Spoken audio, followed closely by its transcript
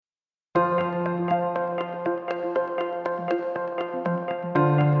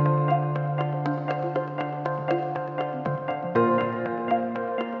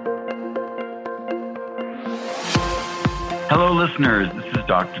listeners. This is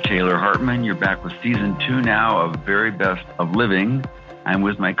Dr. Taylor Hartman. You're back with season 2 now of Very Best of Living. I'm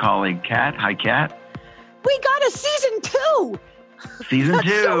with my colleague, Kat. Hi, Kat. We got a season 2. Season 2.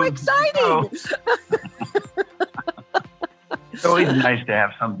 So exciting. It's always nice to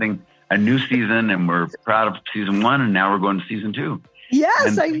have a new season, and we're proud of season 1, and now we're going to season 2.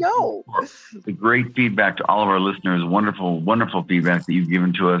 Yes, I know. The great feedback to all of our listeners, wonderful, wonderful feedback that you've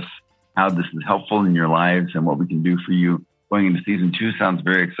given to us, how this is helpful in your lives and what we can do for you going into season 2 sounds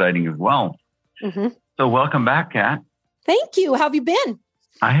very exciting as well. Mm-hmm. So welcome back, Kat. Thank you. How have you been?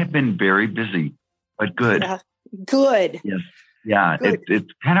 I have been very busy, but good. Yeah. Good. Yes. Yeah. Good.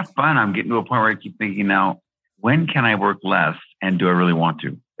 It's kind of fun. I'm getting to a point where I keep thinking now, when can I work less and do I really want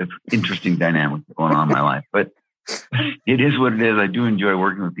to? It's interesting dynamics going on in my life, but it is what it is. I do enjoy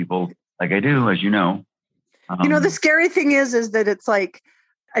working with people like I do, as you know. The scary thing is that it's like,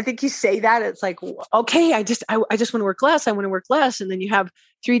 I think you say that it's like, okay, I just want to work less. I want to work less. And then you have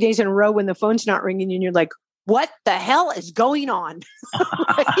 3 days in a row when the phone's not ringing and you're like, what the hell is going on?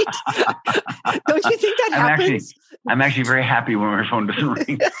 Right? Don't you think that happens? I'm actually very happy when my phone doesn't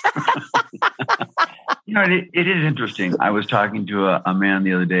ring. It is interesting. I was talking to a man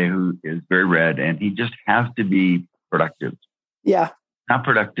the other day who is very red, and he just has to be productive. Yeah. Not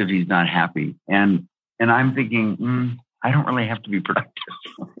productive, he's not happy. And I'm thinking, I don't really have to be productive.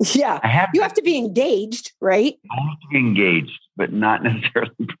 Yeah. You have to be engaged, right? I have to be engaged, but not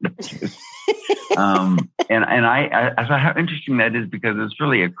necessarily productive. And I thought how interesting that is, because it's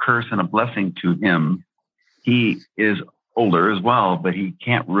really a curse and a blessing to him. He is older as well, but he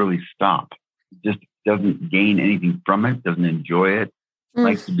can't really stop. He just doesn't gain anything from it, doesn't enjoy it,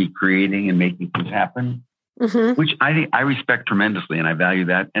 likes to be creating and making things happen, which I think I respect tremendously, and I value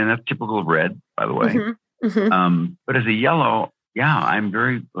that. And that's typical of red, by the way. But as a yellow, I'm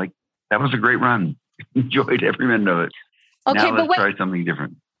very that was a great run. Enjoyed every minute of it. Okay, now let's try something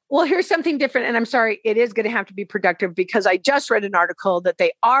different. Well, here's something different. And I'm sorry, it is going to have to be productive, because I just read an article that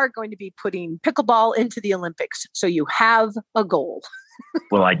they are going to be putting pickleball into the Olympics. So you have a goal.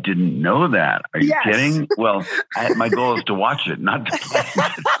 Well, I didn't know that. Are you kidding? Well, my goal is to watch it, not to play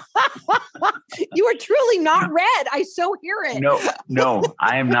it. You are truly not red. I so hear it. No,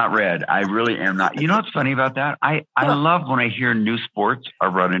 I am not red. I really am not. You know what's funny about that? I love when I hear new sports are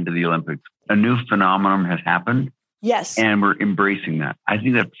brought into the Olympics. A new phenomenon has happened. Yes. And we're embracing that. I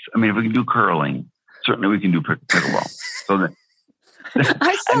think if we can do curling, certainly we can do pickleball. So that,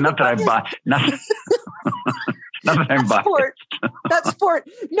 not that I'm biased. That's sport.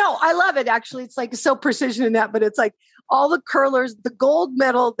 No, I love it. Actually, it's like so precision in that, but it's like all the curlers, the gold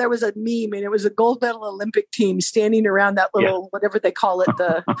medal. There was a meme, and it was a gold medal Olympic team standing around that little, whatever they call it.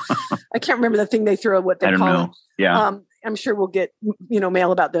 I can't remember the thing they throw, what they call it. Yeah. I'm sure we'll get,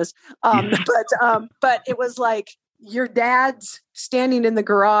 mail about this. But it was like your dad's standing in the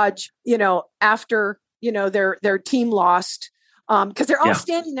garage, after, their team lost. Because they're all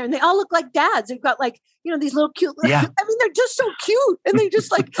standing there and they all look like dads. They've got these little cute, they're just so cute. And they just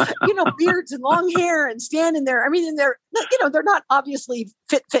beards and long hair and standing there. And they're not obviously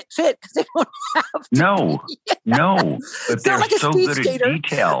fit because they don't have to. No. But they're like so good at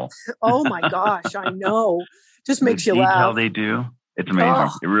detail. Oh my gosh, I know. Just makes you laugh. Detail they do. It's amazing.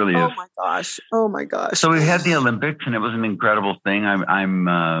 It really is. Oh my gosh. So we had the Olympics, and it was an incredible thing.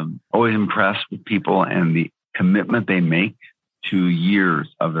 I'm always impressed with people and the commitment they make to years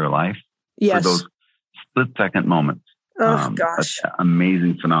of their life for those split-second moments. Oh, gosh.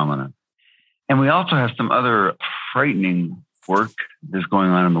 Amazing phenomenon. And we also have some other frightening work that's going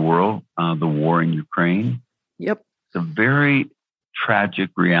on in the world, the war in Ukraine. Yep. It's a very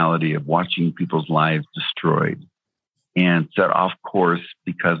tragic reality of watching people's lives destroyed and set off course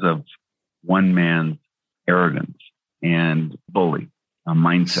because of one man's arrogance and bully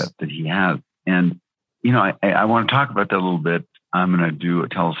mindset that he has. And I want to talk about that a little bit. I'm going to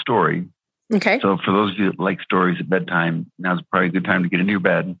tell a story. Okay. So for those of you that like stories at bedtime, now's probably a good time to get into your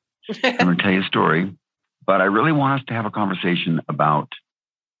bed. I'm going to tell you a story. But I really want us to have a conversation about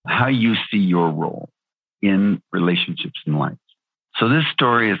how you see your role in relationships in life. So this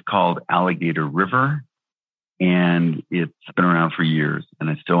story is called Alligator River, and it's been around for years, and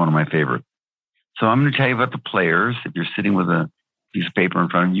it's still one of my favorites. So I'm going to tell you about the players. If you're sitting with a piece of paper in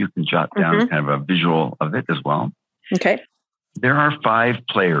front of you, you can jot down kind of a visual of it as well. Okay. There are 5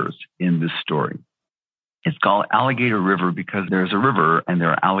 players in this story. It's called Alligator River because there's a river and there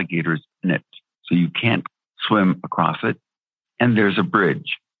are alligators in it. So you can't swim across it. And there's a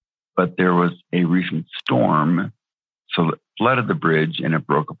bridge. But there was a recent storm, so it flooded the bridge and it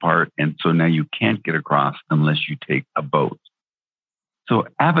broke apart. And so now you can't get across unless you take a boat. So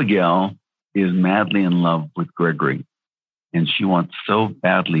Abigail is madly in love with Gregory. and she wants so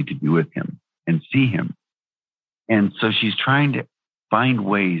badly to be with him and see him. And so she's trying to find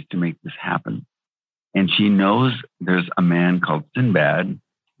ways to make this happen. And she knows there's a man called Sinbad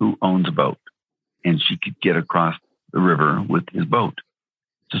who owns a boat, and she could get across the river with his boat.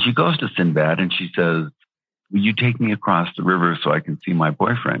 So she goes to Sinbad and she says, will you take me across the river so I can see my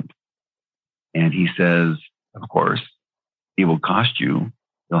boyfriend? And he says, of course, it will cost you.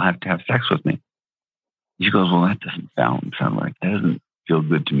 You'll have to have sex with me. She goes, well, that doesn't sound like, that doesn't feel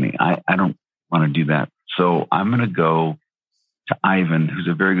good to me. I don't want to do that. So I'm going to go to Ivan, who's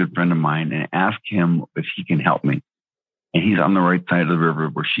a very good friend of mine, and ask him if he can help me. And he's on the right side of the river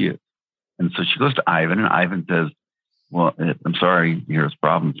where she is. And so she goes to Ivan, and Ivan says, well, I'm sorry, here's a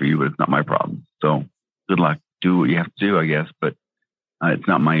problem for you, but it's not my problem. So good luck. Do what you have to do, I guess, but it's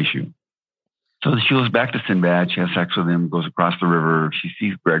not my issue. So she goes back to Sinbad. She has sex with him, goes across the river. She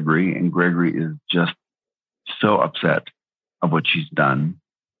sees Gregory, and Gregory is just so upset of what she's done.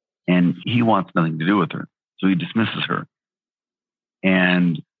 And he wants nothing to do with her. So he dismisses her.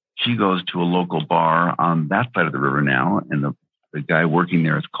 And she goes to a local bar on that side of the river now. And the guy working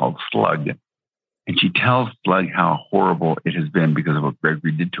there is called Slug. And she tells Slug how horrible it has been because of what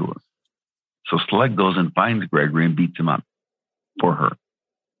Gregory did to her. So Slug goes and finds Gregory and beats him up for her.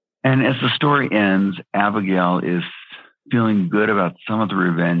 And as the story ends, Abigail is feeling good about some of the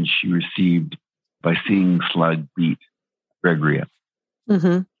revenge she received by seeing Slug beat Gregory up.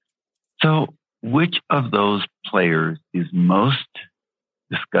 Mm-hmm. So which of those players is most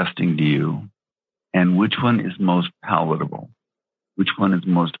disgusting to you, and which one is most palatable? Which one is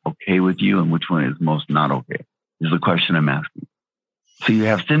most okay with you, and which one is most not okay? Is the question I'm asking. So you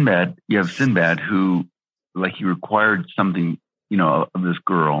have Sinbad. You have Sinbad who, like, he required something, of this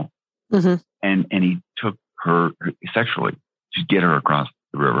girl, mm-hmm. and he took her sexually to get her across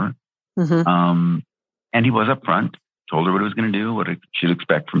the river. Mm-hmm. And he was upfront, told her what he was going to do, what she'd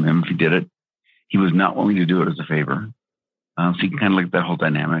expect from him if he did it. He was not willing to do it as a favor. So you can kind of look at that whole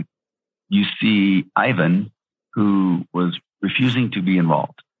dynamic. You see Ivan, who was refusing to be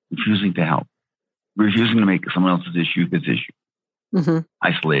involved, refusing to help, refusing to make someone else's issue his issue, mm-hmm.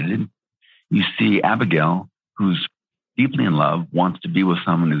 isolated. You see Abigail, who's deeply in love, wants to be with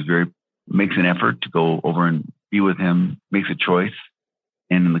someone who's makes an effort to go over and be with him, makes a choice,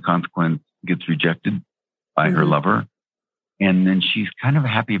 and in the consequence gets rejected by mm-hmm. her lover. And then she's kind of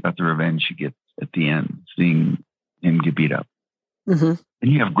happy about the revenge she gets at the end, seeing him get beat up. Mm-hmm.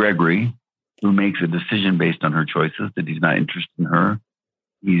 And you have Gregory, who makes a decision based on her choices, that he's not interested in her.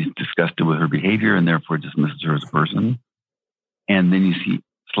 He's disgusted with her behavior and therefore dismisses her as a person. And then you see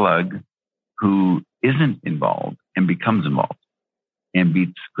Slug, who isn't involved and becomes involved and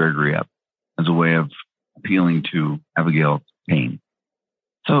beats Gregory up as a way of appealing to Abigail's pain.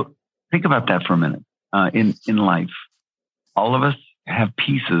 So think about that for a minute. In life, all of us have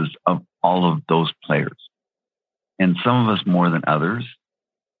pieces of all of those players, and some of us more than others.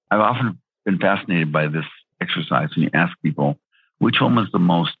 I've often been fascinated by this exercise when you ask people, which one was the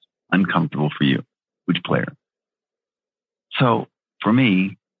most uncomfortable for you? Which player? So for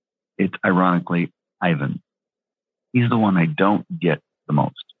me, it's ironically Ivan. He's the one I don't get the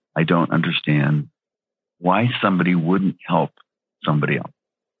most. I don't understand why somebody wouldn't help somebody else.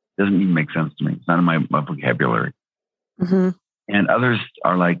 Doesn't even make sense to me. It's not in my vocabulary. Mm-hmm. And others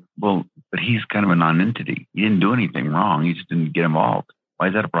are like, well, but he's kind of a non-entity. He didn't do anything wrong. He just didn't get involved. Why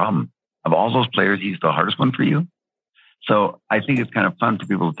is that a problem? Of all those players, he's the hardest one for you. So I think it's kind of fun for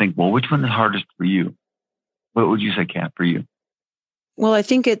people to think, well, which one is hardest for you? What would you say, Kat, for you? Well, I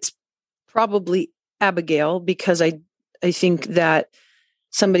think it's probably Abigail, because I think that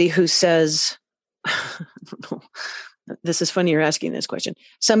somebody who says, this is funny you're asking this question.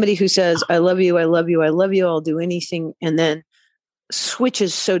 Somebody who says, I love you, I love you, I love you, I'll do anything, and then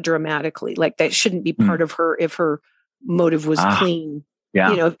switches so dramatically. Like that shouldn't be part of her if her motive was clean.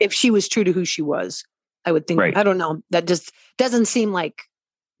 Yeah. If she was true to who she was, I would think, right. I don't know. That just doesn't seem like,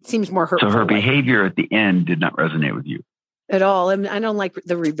 seems more hurtful. So her behavior at the end did not resonate with you at all. I mean, I don't like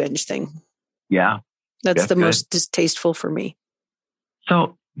the revenge thing. Yeah. That's the most distasteful for me.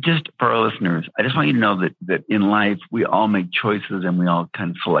 So just for our listeners, I just want you to know that in life, we all make choices and we all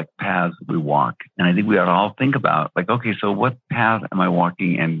kind of select paths that we walk. And I think we ought to all think about, like, okay, so what path am I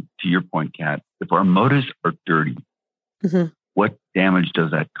walking? And to your point, Kat, if our motives are dirty, mm-hmm. what damage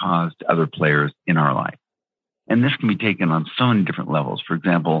does that cause to other players in our life? And this can be taken on so many different levels. For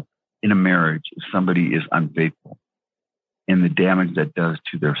example, in a marriage, if somebody is unfaithful and the damage that does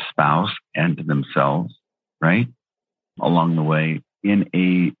to their spouse and to themselves, right? Along the way, in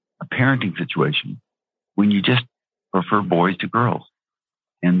a parenting situation, when you just prefer boys to girls,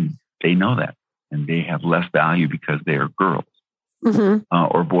 and they know that, and they have less value because they are girls,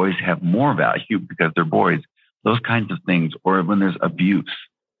 or boys have more value because they're boys. Those kinds of things, or when there's abuse.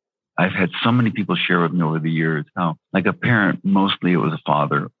 I've had so many people share with me over the years how, like a parent, mostly it was a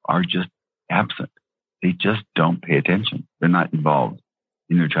father, are just absent. They just don't pay attention. They're not involved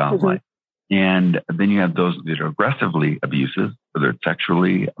in their child's life. And then you have those that are aggressively abusive, whether it's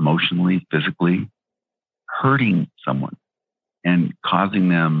sexually, emotionally, physically, hurting someone and causing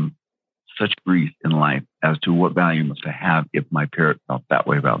them such grief in life as to what value must I have if my parent felt that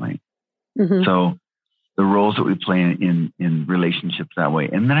way about me. So the roles that we play in relationships that way.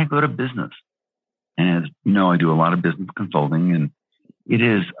 And then I go to business. And as you know, I do a lot of business consulting, and it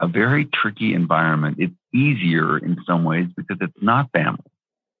is a very tricky environment. It's easier in some ways because it's not family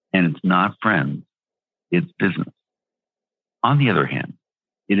and it's not friends. It's business. On the other hand,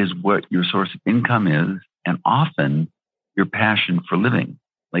 it is what your source of income is, and often your passion for living,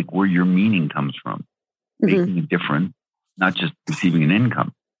 like where your meaning comes from, making a difference, not just receiving an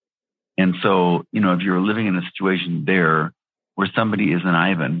income. And so, if you're living in a situation there where somebody is an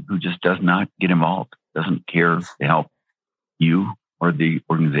Ivan who just does not get involved, doesn't care to help you or the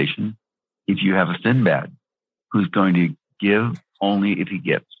organization, if you have a Sinbad who's going to give only if he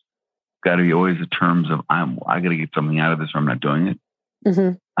gets, got to be always the terms of I got to get something out of this or I'm not doing it.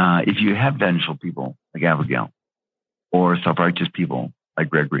 If you have vengeful people like Abigail, or self-righteous people like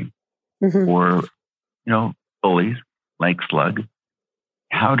Gregory, or bullies like Slug,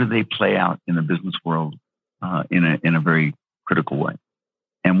 how do they play out in the business world in a very critical way?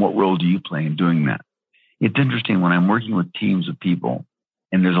 And what role do you play in doing that? It's interesting when I'm working with teams of people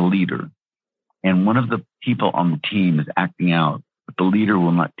and there's a leader, and one of the people on the team is acting out, but the leader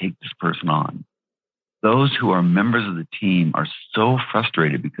will not take this person on. Those who are members of the team are so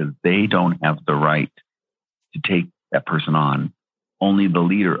frustrated because they don't have the right to take that person on. Only the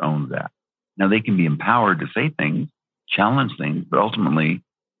leader owns that. Now, they can be empowered to say things, challenge things, but ultimately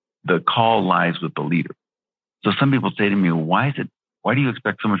the call lies with the leader. So some people say to me, why do you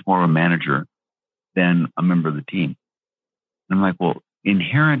expect so much more of a manager than a member of the team? And I'm like, well,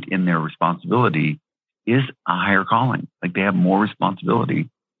 inherent in their responsibility is a higher calling. Like they have more responsibility,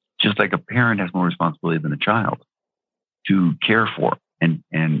 just like a parent has more responsibility than a child to care for and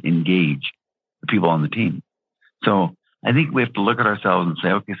engage the people on the team. So I think we have to look at ourselves and say,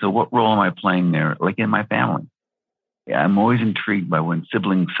 okay, so what role am I playing there? Like in my family. Yeah, I'm always intrigued by when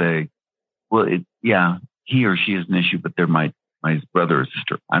siblings say, well, he or she is an issue, but they're my brother or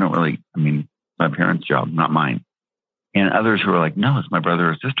sister. It's my parents' job, not mine. And others who are like, no, it's my brother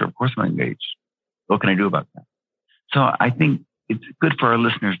or sister. Of course I'm engaged. What can I do about that? So I think it's good for our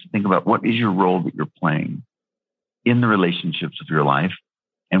listeners to think about what is your role that you're playing in the relationships of your life,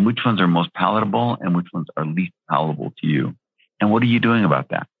 and which ones are most palatable and which ones are least palatable to you. And what are you doing about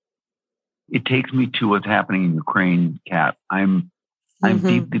that? It takes me to what's happening in Ukraine, Kat. I'm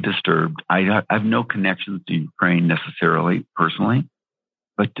deeply disturbed. I have no connections to Ukraine necessarily, personally,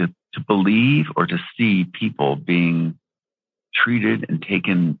 but to believe or to see people being treated and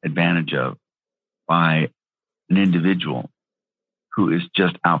taken advantage of by an individual who is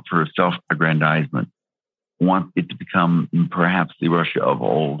just out for self-aggrandizement, want it to become perhaps the Russia of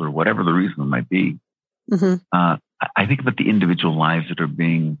old or whatever the reason might be. I think about the individual lives that are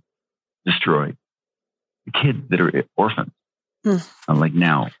being destroyed, the kids that are orphans, like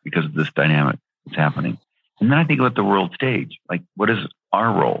now because of this dynamic that's happening. And then I think about the world stage, like what is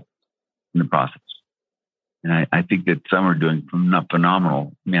our role in the process? And I think that some are doing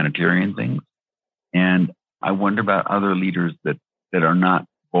phenomenal humanitarian things. And I wonder about other leaders that are not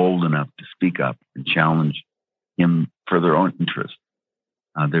bold enough to speak up and challenge him for their own interest.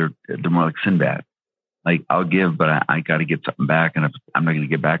 They're more like Sinbad. Like I'll give, but I got to get something back. And if I'm not going to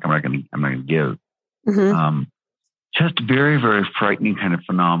get back, I'm not going to give. Just very, very frightening kind of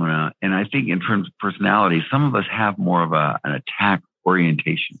phenomena. And I think in terms of personality, some of us have more of an attack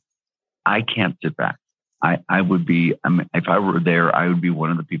orientation. I can't sit back. I would be, if I were there, I would be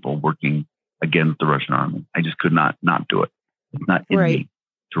one of the people working against the Russian army. I just could not do it. It's not in me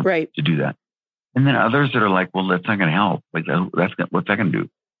to do that. And then others that are like, well, that's not going to help. Like what's that going to do?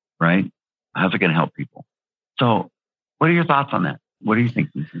 Right? How's it going to help people? So what are your thoughts on that? What do you think?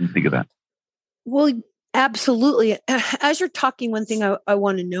 You think of that? Well, absolutely. As you're talking, one thing I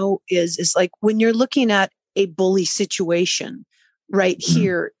want to know is like when you're looking at a bully situation right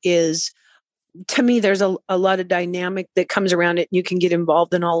here is, to me, there's a lot of dynamic that comes around it. You can get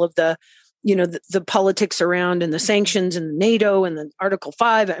involved in all of the, the politics around and the sanctions and NATO and the Article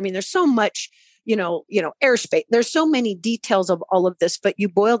 5. I mean, there's so much, airspace. There's so many details of all of this, but you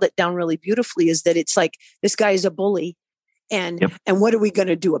boiled it down really beautifully is that it's like, this guy is a bully and what are we going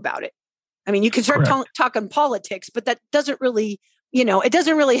to do about it? I mean, you can start talking politics, but that doesn't really, it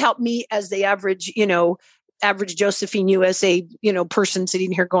doesn't really help me as the average, average Josephine USA, person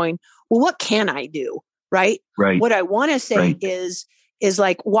sitting here going, well, what can I do? Right. Right. What I want to say is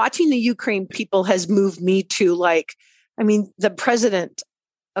like watching the Ukraine people has moved me to like, I mean, the president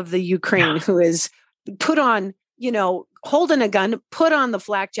of the Ukraine who is put on, holding a gun, put on the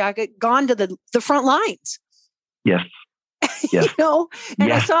flak jacket, gone to the front lines. Yes. Yes.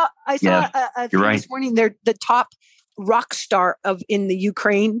 And I saw a thing this morning. They're the top rock star in the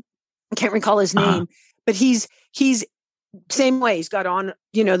Ukraine. I can't recall his name, but he's same way. He's got on,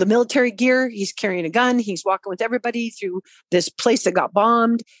 the military gear. He's carrying a gun. He's walking with everybody through this place that got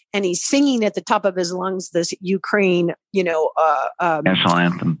bombed, and he's singing at the top of his lungs this Ukraine, national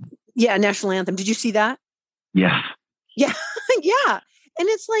anthem. Yeah, national anthem. Did you see that? Yes. Yeah, yeah. And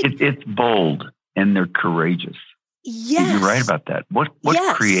it's like it's bold and they're courageous. Yes. You're right about that. What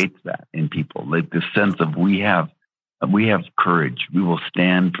creates that in people? Like the sense of we have courage. We will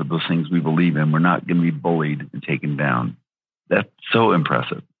stand for those things we believe in. We're not going to be bullied and taken down. That's so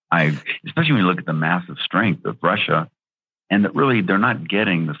impressive. Especially when you look at the massive strength of Russia, and that really they're not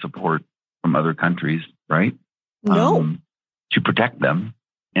getting the support from other countries, right? No. To protect them,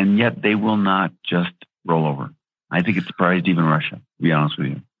 and yet they will not just roll over. I think it surprised even Russia, to be honest with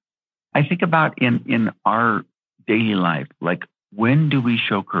you. I think about in our daily life, like when do we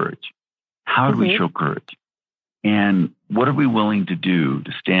show courage? How do we show courage? And what are we willing to do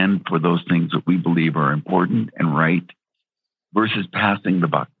to stand for those things that we believe are important and right versus passing the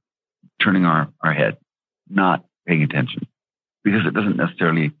buck, turning our head, not paying attention, because it doesn't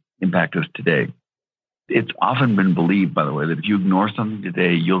necessarily impact us today. It's often been believed, by the way, that if you ignore something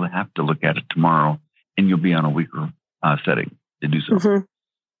today, you'll have to look at it tomorrow and you'll be on a weaker setting to do so. Mm-hmm.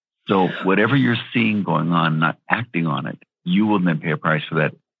 So whatever you're seeing going on, not acting on it, you will then pay a price for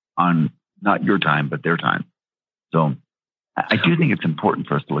that on not your time, but their time. So I do think it's important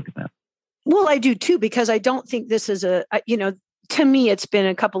for us to look at that. Well, I do too, because I don't think this is to me, it's been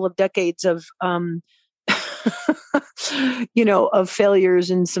a couple of decades of, of failures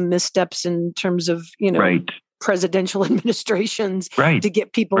and some missteps in terms of, presidential administrations to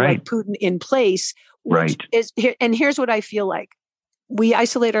get people like Putin in place. And here's what I feel like. We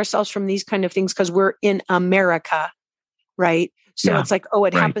isolate ourselves from these kind of things because we're in America, right? So it's like,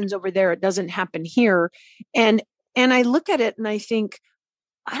 it happens over there. It doesn't happen here. And I look at it and I think,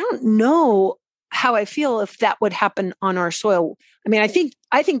 I don't know how I feel if that would happen on our soil. I mean, I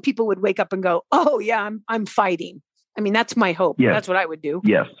think people would wake up and go, "Oh yeah, I'm fighting." I mean, that's my hope. Yes. That's what I would do.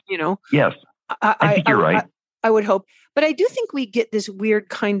 Yes. Yes. I think you're right. I would hope, but I do think we get this weird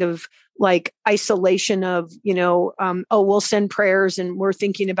kind of like isolation of, we'll send prayers and we're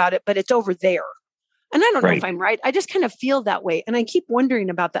thinking about it, but it's over there. And I don't know if I'm right. I just kind of feel that way. And I keep wondering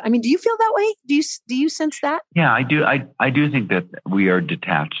about that. I mean, do you feel that way? Do you sense that? Yeah, I do. I do think that we are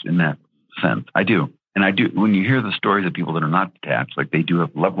detached in that sense. I do. And I do. When you hear the stories of people that are not detached, like they do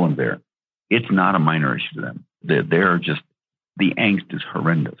have loved ones there, it's not a minor issue to them. They're just, the angst is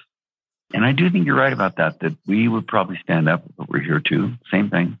horrendous. And I do think you're right about that we would probably stand up if we're here too. Same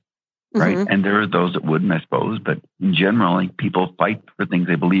thing. Right. Mm-hmm. And there are those that wouldn't, I suppose. But generally, people fight for things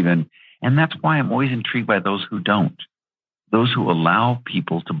they believe in. And that's why I'm always intrigued by those who don't, those who allow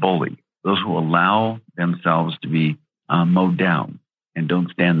people to bully, those who allow themselves to be mowed down and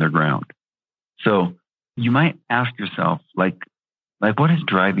don't stand their ground. So you might ask yourself, like what is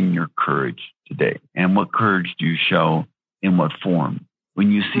driving your courage today? And what courage do you show in what form? When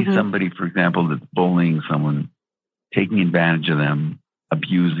you see somebody, for example, that's bullying someone, taking advantage of them,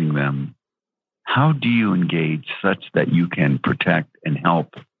 abusing them, how do you engage such that you can protect and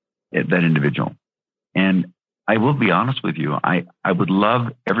help that individual? And I will be honest with you, I would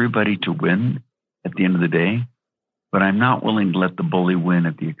love everybody to win at the end of the day, but I'm not willing to let the bully win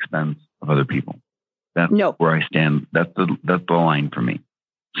at the expense of other people. That's where I stand. That's the line for me.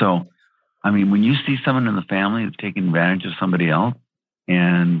 So, I mean, when you see someone in the family that's taking advantage of somebody else,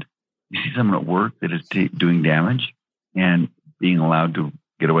 and you see someone at work that is doing damage and being allowed to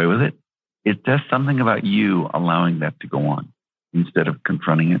get away with it, it says something about you allowing that to go on instead of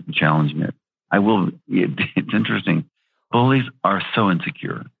confronting it and challenging it. It's interesting. Bullies are so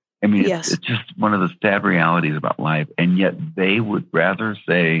insecure. I mean, it's just one of the sad realities about life. And yet they would rather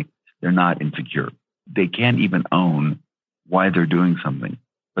say they're not insecure. They can't even own why they're doing something.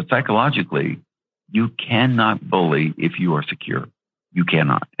 But psychologically, you cannot bully if you are secure. You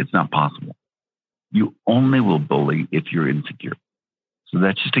cannot. It's not possible. You only will bully if you're insecure. So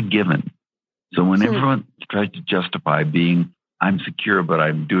that's just a given. So when everyone tries to justify being, I'm secure, but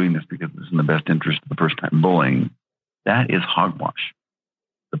I'm doing this because it's in the best interest of the person I'm bullying, that is hogwash.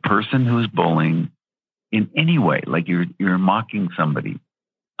 the person who is bullying in any way, like you're mocking somebody,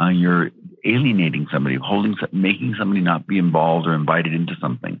 you're alienating somebody, making somebody not be involved or invited into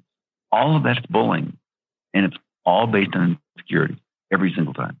something. All of that's bullying. And it's all based on insecurity every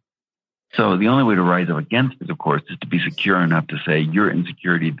single time. So the only way to rise up against it, of course, is to be secure enough to say your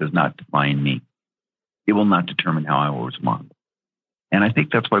insecurity does not define me. It will not determine how I will respond. And I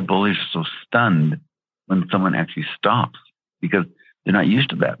think that's why bullies are so stunned when someone actually stops, because they're not used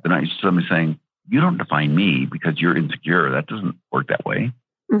to that. They're not used to somebody saying, you don't define me because you're insecure. That doesn't work that way.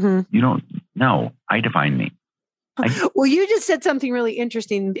 Mm-hmm. You don't. No, I define me. Well, you just said something really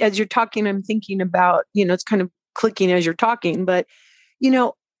interesting. As you're talking, I'm thinking about, it's kind of clicking as you're talking, but,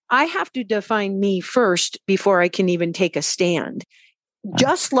 I have to define me first before I can even take a stand.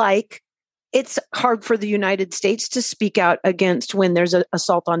 Just like it's hard for the United States to speak out against when there's an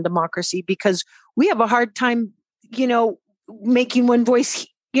assault on democracy, because we have a hard time, making one voice,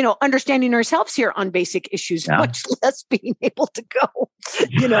 understanding ourselves here on basic issues, much less being able to go,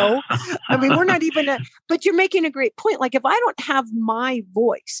 I mean, we're not even, but you're making a great point. Like if I don't have my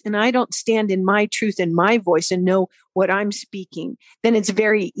voice and I don't stand in my truth and my voice and know what I'm speaking, then it's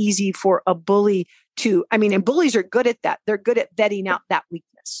very easy for a bully and bullies are good at that. They're good at vetting out that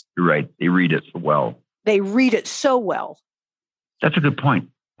weakness. You're right. They read it so well. That's a good point.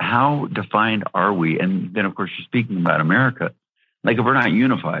 How defined are we? And then, of course, you're speaking about America. Like if we're not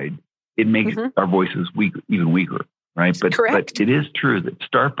unified, it makes our voices even weaker, right? But it is true that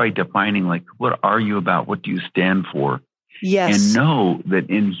start by defining, like, what are you about? What do you stand for? Yes. And know that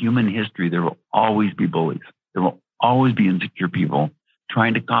in human history, there will always be bullies. There will always be insecure people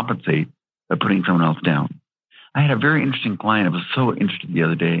trying to compensate by putting someone else down. I had a very interesting client. I was so interested the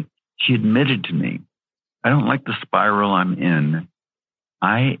other day. She admitted to me, I don't like the spiral I'm in.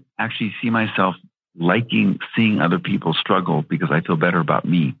 I actually see myself liking seeing other people struggle because I feel better about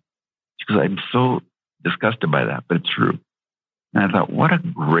me. Because I'm so disgusted by that, but it's true. And I thought, what a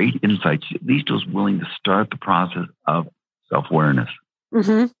great insight. She at least was willing to start the process of self-awareness.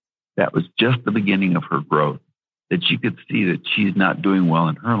 Mm-hmm. That was just the beginning of her growth, that she could see that she's not doing well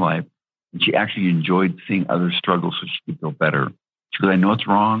in her life. And she actually enjoyed seeing others struggle so she could feel better. She goes, I know it's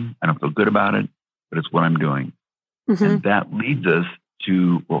wrong. I don't feel good about it, but it's what I'm doing. Mm-hmm. And that leads us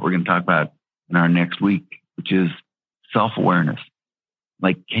to what we're going to talk about in our next week, which is self-awareness.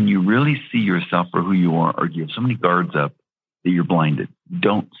 Like, can you really see yourself for who you are, or do you have so many guards up that you're blinded? You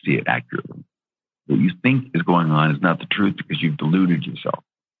don't see it accurately. What you think is going on is not the truth because you've deluded yourself.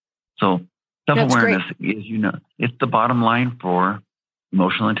 So self-awareness is, it's the bottom line for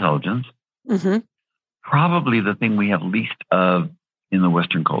emotional intelligence. Mm-hmm. Probably the thing we have least of in the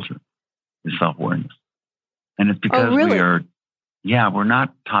Western culture is self-awareness. And it's because we're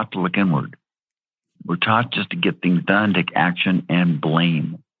not taught to look inward. We're taught just to get things done, take action, and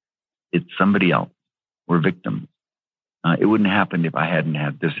blame. It's somebody else. We're victims. It wouldn't happen if I hadn't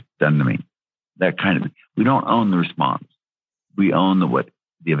had this done to me. That kind of, we don't own the response. We own the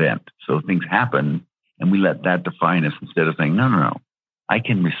event. So things happen, and we let that define us instead of saying, no. I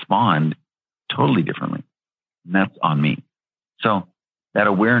can respond totally differently. And that's on me. So that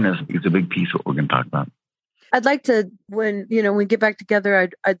awareness is a big piece of what we're going to talk about. I'd like to, when we get back together,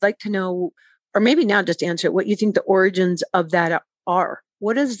 I'd like to know, or maybe now just answer it, what you think the origins of that are.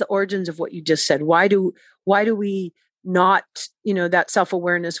 What is the origins of what you just said? Why do we not, that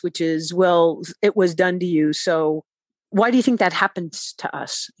self-awareness, which is, well, it was done to you. So why do you think that happens to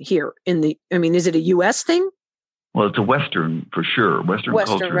us here is it a US thing? Well, it's a Western for sure. Western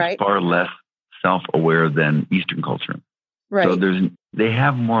culture is far less self-aware than Eastern culture. Right. So they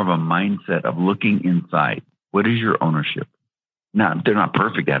have more of a mindset of looking inside. What is your ownership? They're not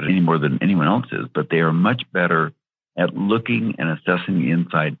perfect at it any more than anyone else is, but they are much better at looking and assessing the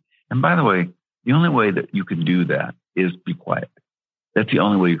inside. And by the way, the only way that you can do that is be quiet. That's the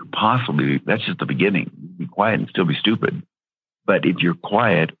only way you can possibly, that's just the beginning. Be quiet and still be stupid. But if you're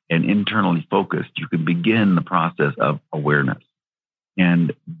quiet and internally focused, you can begin the process of awareness.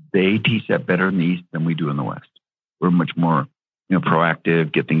 And they teach that better in the East than we do in the West. We're much more,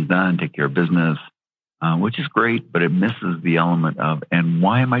 proactive, get things done, take care of business, which is great, but it misses the element of, and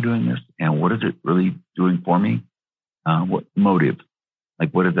why am I doing this? And what is it really doing for me? What motive?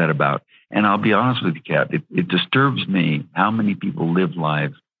 Like, what is that about? And I'll be honest with you, Kat, it disturbs me how many people live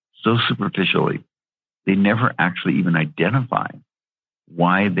lives so superficially. They never actually even identify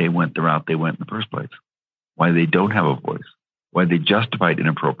why they went the route they went in the first place, why they don't have a voice, why they justified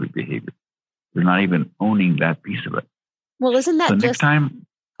inappropriate behavior. They're not even owning that piece of it. Well, isn't that next time?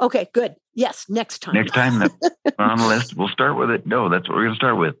 Okay, good. Yes, next time. Next time that we're on the list, we'll start with it. No, that's what we're going to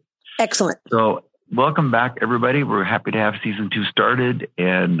start with. Excellent. So welcome back, everybody. We're happy to have season 2 started,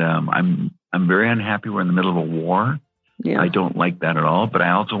 and I'm very unhappy we're in the middle of a war. Yeah. I don't like that at all, but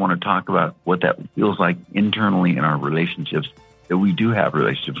I also want to talk about what that feels like internally in our relationships that we do have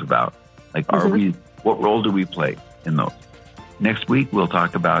relationships about. Like, what role do we play in those? Next week, we'll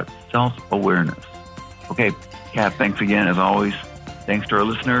talk about self-awareness. Okay, Kat, thanks again, as always. Thanks to our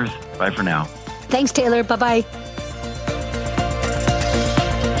listeners. Bye for now. Thanks, Taylor. Bye-bye.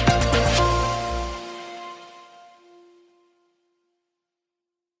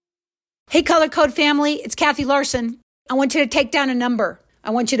 Hey, Color Code family, it's Kathy Larson. I want you to take down a number. I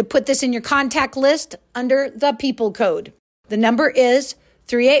want you to put this in your contact list under the People Code. The number is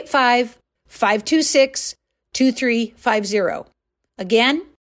 385-526-2350. Again,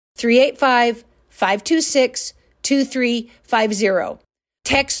 385-526-2350.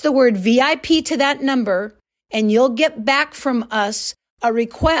 Text the word VIP to that number, and you'll get back from us a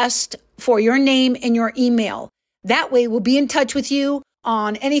request for your name and your email. That way, we'll be in touch with you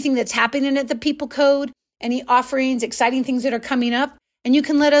on anything that's happening at the People Code, any offerings, exciting things that are coming up, and you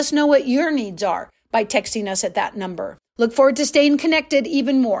can let us know what your needs are by texting us at that number. Look forward to staying connected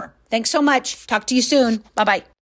even more. Thanks so much. Talk to you soon. Bye-bye.